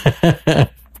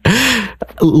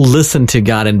 Listen to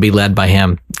God and be led by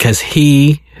Him because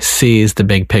He sees the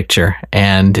big picture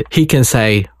and He can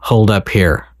say, "Hold up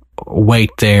here,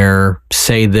 wait there,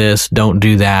 say this, don't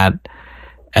do that."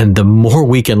 And the more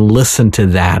we can listen to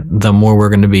that, the more we're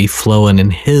going to be flowing in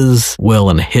His will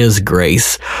and His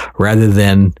grace rather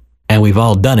than, and we've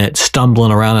all done it,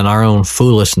 stumbling around in our own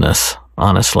foolishness,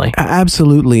 honestly.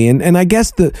 Absolutely. And I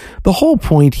guess the whole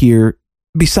point here,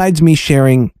 besides me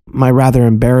sharing my rather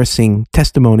embarrassing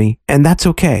testimony, and that's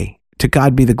okay, to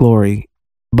God be the glory,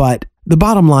 but the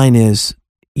bottom line is,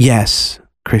 yes,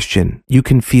 Christian, you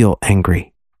can feel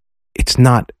angry. It's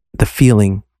not the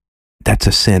feeling that's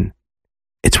a sin.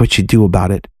 It's what you do about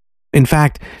it. In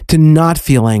fact, to not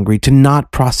feel angry, to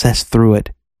not process through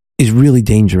it is really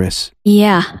dangerous.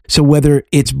 Yeah. So whether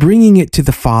it's bringing it to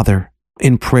the Father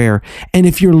in prayer, and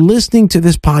if you're listening to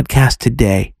this podcast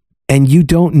today and you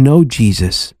don't know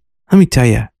Jesus, let me tell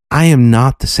you, I am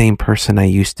not the same person I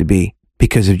used to be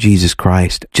because of Jesus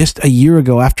Christ. Just a year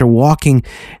ago, after walking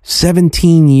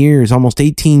 17 years, almost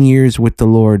 18 years with the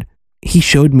Lord, He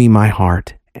showed me my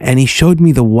heart. And He showed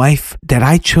me the wife that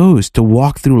I chose to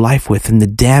walk through life with and the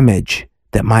damage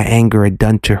that my anger had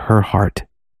done to her heart.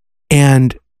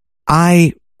 And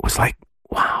I was like,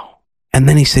 wow. And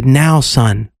then He said, "Now,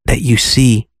 son, that you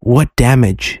see what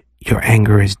damage your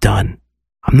anger has done,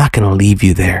 I'm not going to leave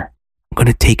you there. I'm going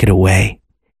to take it away.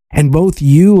 And both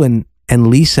you and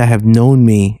Lisa have known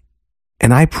me,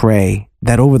 and I pray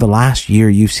that over the last year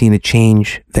you've seen a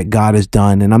change that God has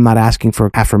done. And I'm not asking for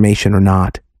affirmation or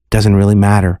not. Doesn't really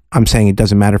matter. I'm saying it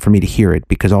doesn't matter for me to hear it,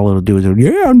 because all it'll do is,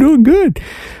 yeah, I'm doing good.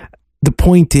 The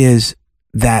point is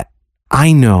that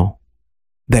I know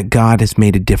that God has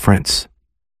made a difference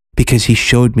because he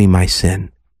showed me my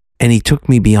sin and he took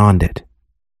me beyond it.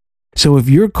 So if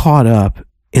you're caught up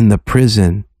in the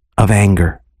prison of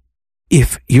anger,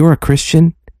 if you're a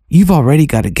Christian, you've already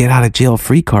got a get out of jail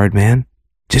free card, man.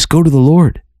 Just go to the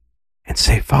Lord and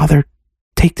say, Father,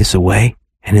 take this away.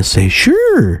 And he'll say,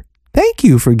 sure. Thank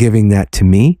you for giving that to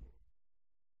me.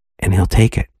 And he'll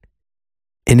take it.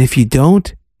 And if you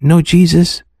don't know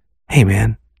Jesus, hey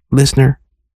man, listener,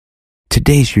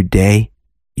 today's your day.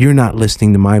 You're not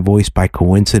listening to my voice by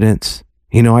coincidence.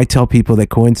 You know, I tell people that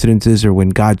coincidences are when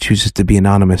God chooses to be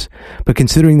anonymous. But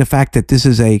considering the fact that this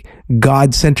is a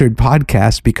God-centered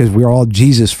podcast because we're all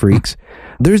Jesus freaks,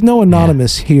 there's no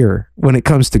anonymous here when it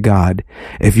comes to God.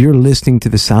 If you're listening to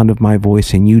the sound of my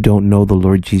voice and you don't know the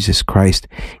Lord Jesus Christ,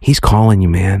 he's calling you,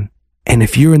 man. And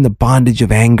if you're in the bondage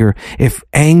of anger, if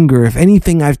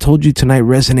anything I've told you tonight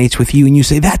resonates with you and you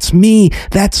say, that's me,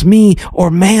 or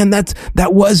man, that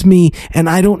was me, and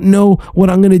I don't know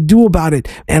what I'm going to do about it.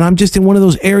 And I'm just in one of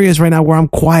those areas right now where I'm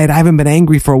quiet. I haven't been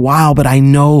angry for a while, but I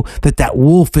know that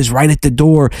wolf is right at the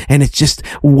door and it's just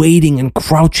waiting and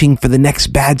crouching for the next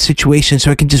bad situation so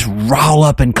it can just roll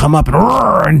up and come up and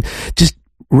roar and just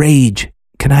rage.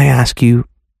 Can I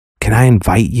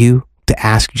invite you to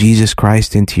ask Jesus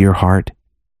Christ into your heart?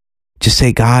 Just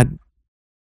say, God,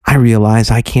 I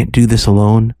realize I can't do this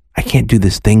alone. I can't do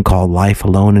this thing called life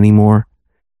alone anymore.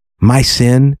 My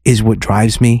sin is what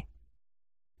drives me.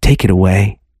 Take it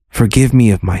away. Forgive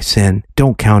me of my sin.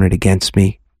 Don't count it against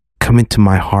me. Come into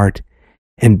my heart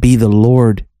and be the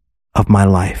Lord of my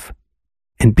life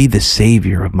and be the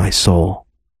Savior of my soul.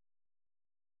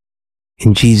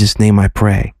 In Jesus' name I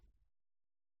pray.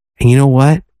 And you know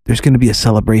what? There's going to be a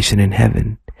celebration in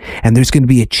heaven, and there's going to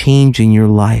be a change in your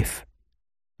life,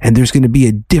 and there's going to be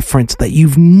a difference that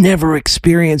you've never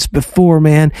experienced before,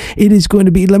 man. It is going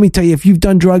to be, let me tell you, if you've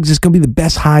done drugs, it's going to be the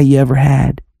best high you ever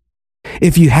had.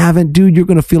 If you haven't, dude, you're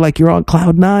going to feel like you're on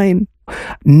cloud 9.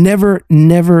 Never,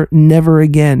 never, never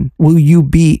again will you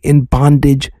be in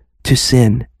bondage to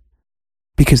sin,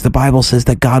 because the Bible says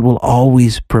that God will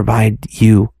always provide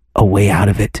you a way out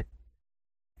of it.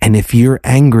 And if you're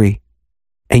angry,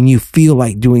 and you feel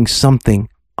like doing something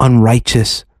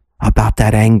unrighteous about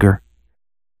that anger,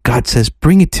 God says,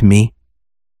 bring it to me.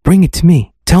 Bring it to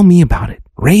me. Tell me about it.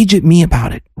 Rage at me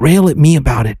about it. Rail at me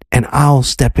about it. And I'll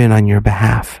step in on your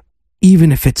behalf.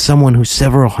 Even if it's someone who's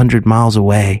several hundred miles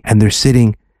away and they're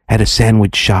sitting at a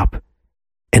sandwich shop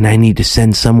and I need to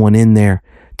send someone in there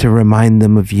to remind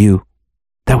them of you.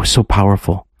 That was so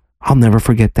powerful. I'll never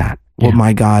forget that. What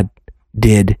my God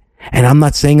did. And I'm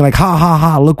not saying like, ha, ha,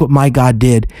 ha, look what my God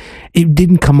did. It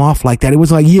didn't come off like that. It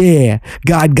was like, yeah,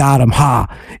 God got him, ha.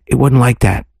 It wasn't like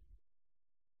that.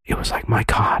 It was like, my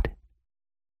God,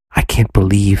 I can't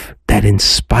believe that in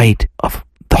spite of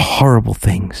the horrible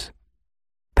things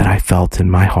that I felt in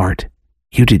my heart,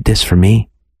 you did this for me,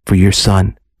 for your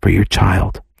son, for your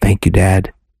child. Thank you,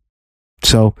 Dad.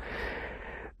 So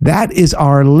that is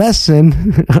our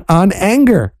lesson on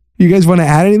anger. You guys want to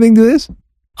add anything to this?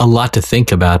 A lot to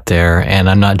think about there, and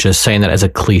I'm not just saying that as a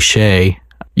cliche.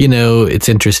 You know, it's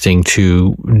interesting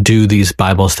to do these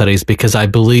Bible studies because I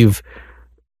believe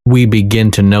we begin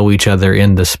to know each other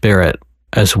in the spirit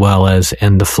as well as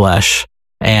in the flesh.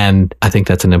 And I think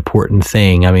that's an important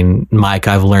thing. I mean, Mike,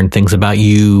 I've learned things about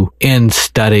you in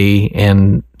study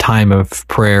and time of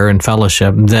prayer and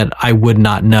fellowship that I would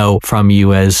not know from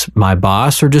you as my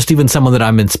boss or just even someone that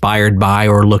I'm inspired by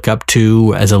or look up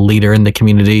to as a leader in the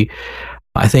community.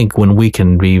 I think when we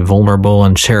can be vulnerable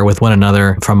and share with one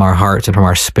another from our hearts and from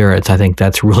our spirits, I think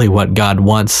that's really what God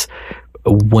wants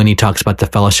when he talks about the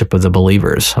fellowship of the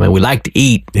believers. I mean, we like to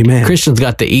eat. Amen. Christians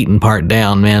got the eating part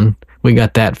down, man. We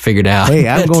got that figured out. Hey,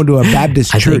 I'm going to a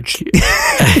Baptist church.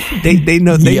 They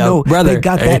know, brother, they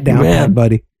got that down, man,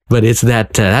 buddy. But it's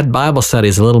that Bible study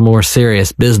is a little more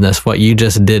serious business. What you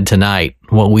just did tonight,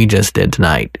 what we just did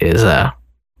tonight is,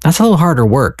 that's a little harder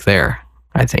work there,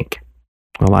 I think.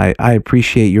 Well, I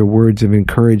appreciate your words of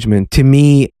encouragement. To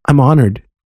me, I'm honored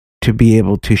to be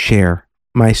able to share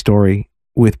my story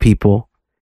with people.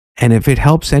 And if it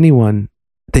helps anyone,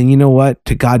 then you know what?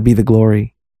 To God be the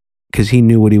glory, because he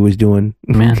knew what he was doing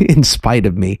in spite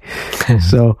of me.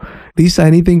 So, Lisa,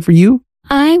 anything for you?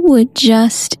 I would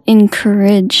just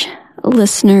encourage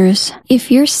listeners,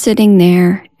 if you're sitting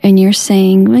there and you're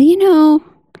saying, well, you know,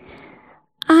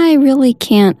 I really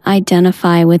can't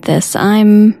identify with this.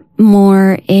 I'm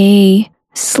more a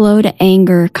slow to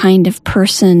anger kind of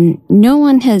person. No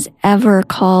one has ever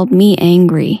called me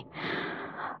angry.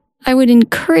 I would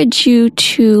encourage you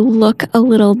to look a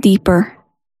little deeper.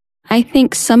 I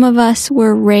think some of us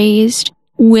were raised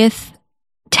with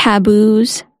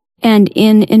taboos and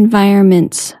in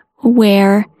environments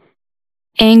where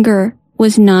anger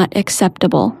was not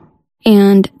acceptable,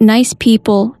 and nice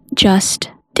people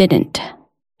just didn't.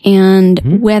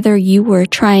 And whether you were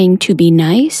trying to be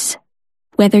nice,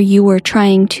 whether you were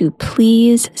trying to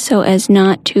please so as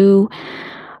not to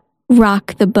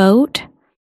rock the boat,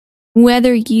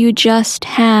 whether you just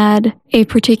had a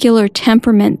particular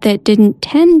temperament that didn't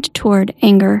tend toward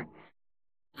anger,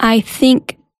 I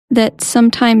think that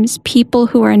sometimes people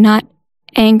who are not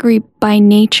angry by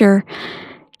nature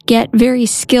get very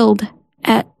skilled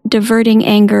at diverting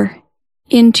anger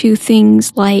into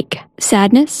things like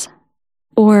sadness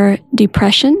or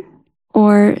depression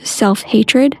or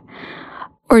self-hatred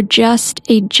or just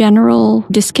a general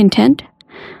discontent.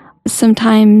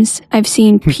 Sometimes I've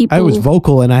seen people... I was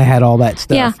vocal and I had all that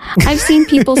stuff. Yeah, I've seen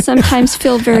people sometimes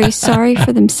feel very sorry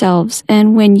for themselves.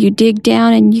 And when you dig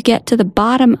down and you get to the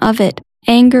bottom of it,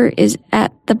 anger is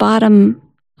at the bottom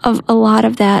of a lot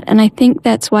of that. And I think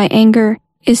that's why anger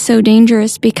is so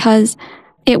dangerous, because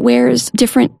it wears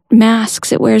different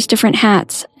masks, it wears different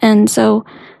hats. And so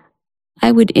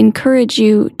I would encourage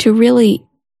you to really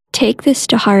take this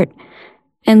to heart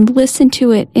and listen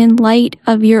to it in light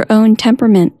of your own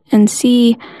temperament and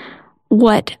see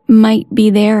what might be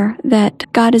there that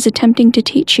God is attempting to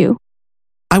teach you.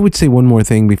 I would say one more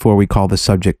thing before we call the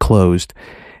subject closed,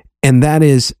 and that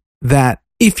is that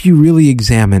if you really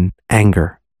examine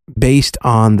anger based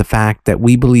on the fact that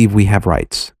we believe we have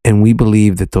rights and we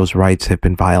believe that those rights have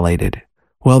been violated,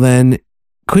 well then,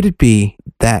 could it be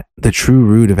that the true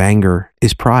root of anger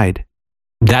is pride?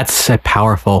 That's a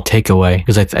powerful takeaway,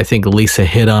 because I think Lisa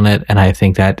hit on it, and I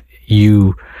think that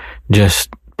you just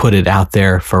put it out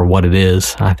there for what it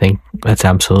is. I think that's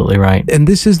absolutely right. And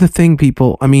this is the thing,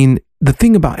 people. I mean, the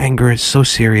thing about anger is so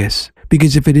serious,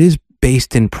 because if it is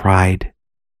based in pride,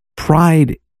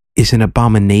 pride is an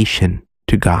abomination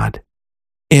to God.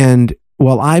 And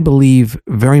while I believe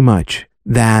very much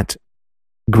that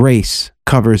grace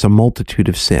covers a multitude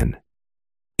of sin,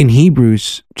 in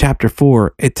Hebrews chapter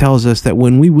 4, it tells us that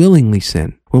when we willingly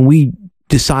sin, when we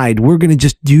decide we're going to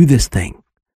just do this thing,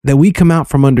 that we come out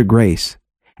from under grace.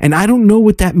 And I don't know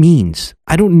what that means.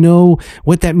 I don't know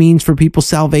what that means for people's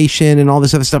salvation and all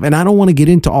this other stuff. And I don't want to get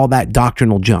into all that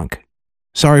doctrinal junk.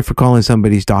 Sorry for calling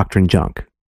somebody's doctrine junk.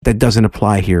 That doesn't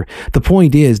apply here. The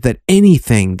point is that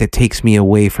anything that takes me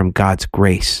away from God's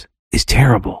grace is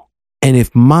terrible. And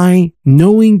if my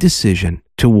knowing decision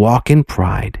to walk in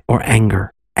pride or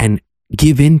anger and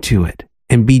give into it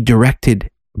and be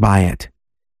directed by it,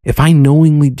 if I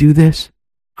knowingly do this,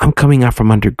 I'm coming out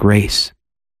from under grace.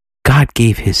 God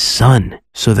gave his son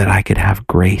so that I could have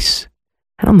grace.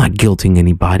 And I'm not guilting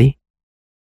anybody,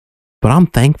 but I'm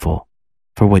thankful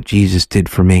for what Jesus did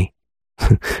for me.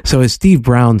 So as Steve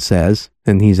Brown says,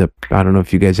 and I don't know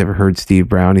if you guys ever heard Steve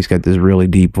Brown, he's got this really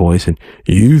deep voice, and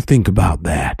you think about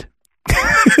that.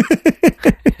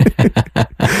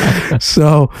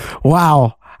 So,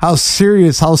 wow, how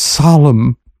serious, how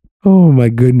solemn. Oh my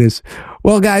goodness.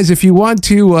 Well, guys, if you want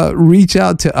to reach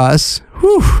out to us,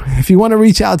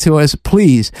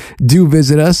 please do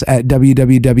visit us at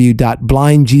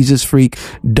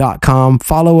www.blindjesusfreak.com.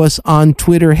 Follow us on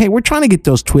Twitter. Hey, we're trying to get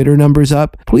those Twitter numbers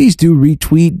up. Please do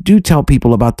retweet. Do tell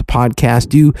people about the podcast.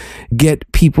 Do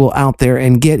get people out there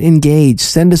and get engaged.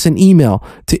 Send us an email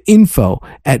to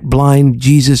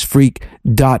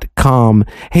info@blindjesusfreak.com.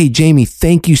 Hey, Jamie,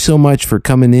 thank you so much for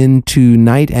coming in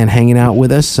tonight and hanging out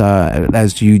with us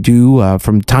as you do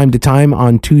from time to time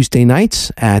on Tuesday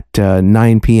nights at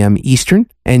 9 p.m. Eastern.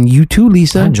 And you too,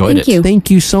 Lisa. I enjoyed it.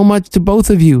 Thank you so much to both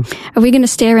of you. Are we going to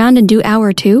stay around and do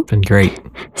hour 2? Been great.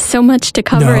 So much to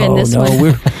cover in this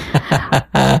one.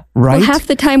 Right? Well, half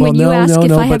the time when you ask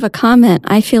if I have a comment,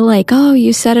 I feel like, oh,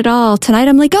 you said it all. Tonight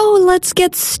I'm like, oh, let's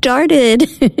get started.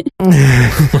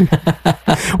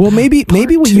 Well, maybe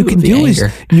what you can do is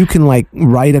you can like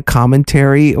write a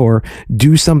commentary or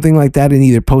do something like that and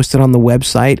either post it on the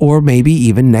website, or maybe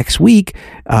even next week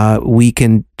we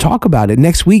can talk about it.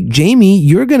 Next week, Jamie,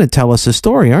 you're going to tell us a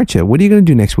story, aren't you? What are you going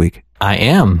to do next week? I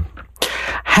am.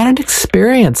 had an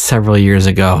experience several years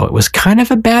ago. It was kind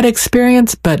of a bad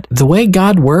experience, but the way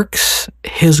God works,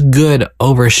 his good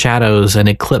overshadows and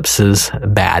eclipses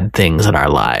bad things in our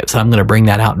lives. I'm going to bring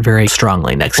that out very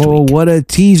strongly next week. Oh, what a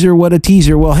teaser. What a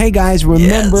teaser. Well, hey guys,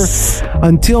 remember,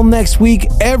 until next week,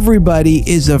 everybody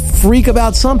is a freak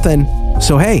about something.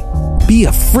 So hey, be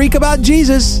a freak about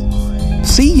Jesus.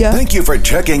 See ya. Thank you for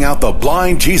checking out the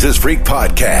Blind Jesus Freak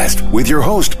podcast with your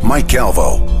host, Mike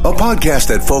Calvo, a podcast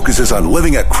that focuses on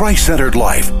living a Christ-centered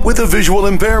life with a visual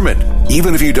impairment.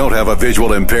 Even if you don't have a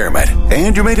visual impairment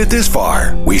and you made it this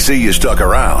far, we see you stuck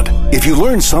around. If you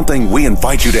learned something, we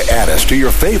invite you to add us to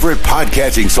your favorite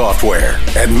podcasting software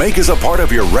and make us a part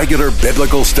of your regular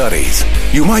biblical studies.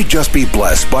 You might just be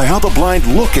blessed by how the blind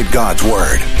look at God's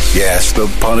Word. Yes, the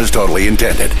pun is totally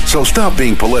intended, so stop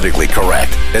being politically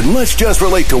correct and let's just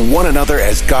relate to one another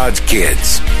as God's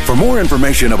kids. For more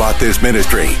information about this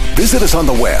ministry, visit us on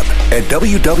the web at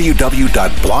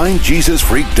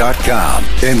www.blindjesusfreak.com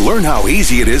and learn how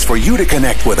easy it is for you to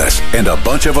connect with us and a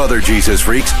bunch of other Jesus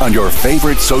freaks on your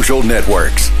favorite social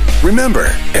networks. Remember,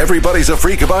 everybody's a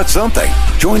freak about something.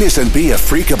 Join us and be a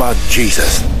freak about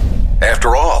Jesus.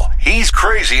 After all, he's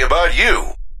crazy about you.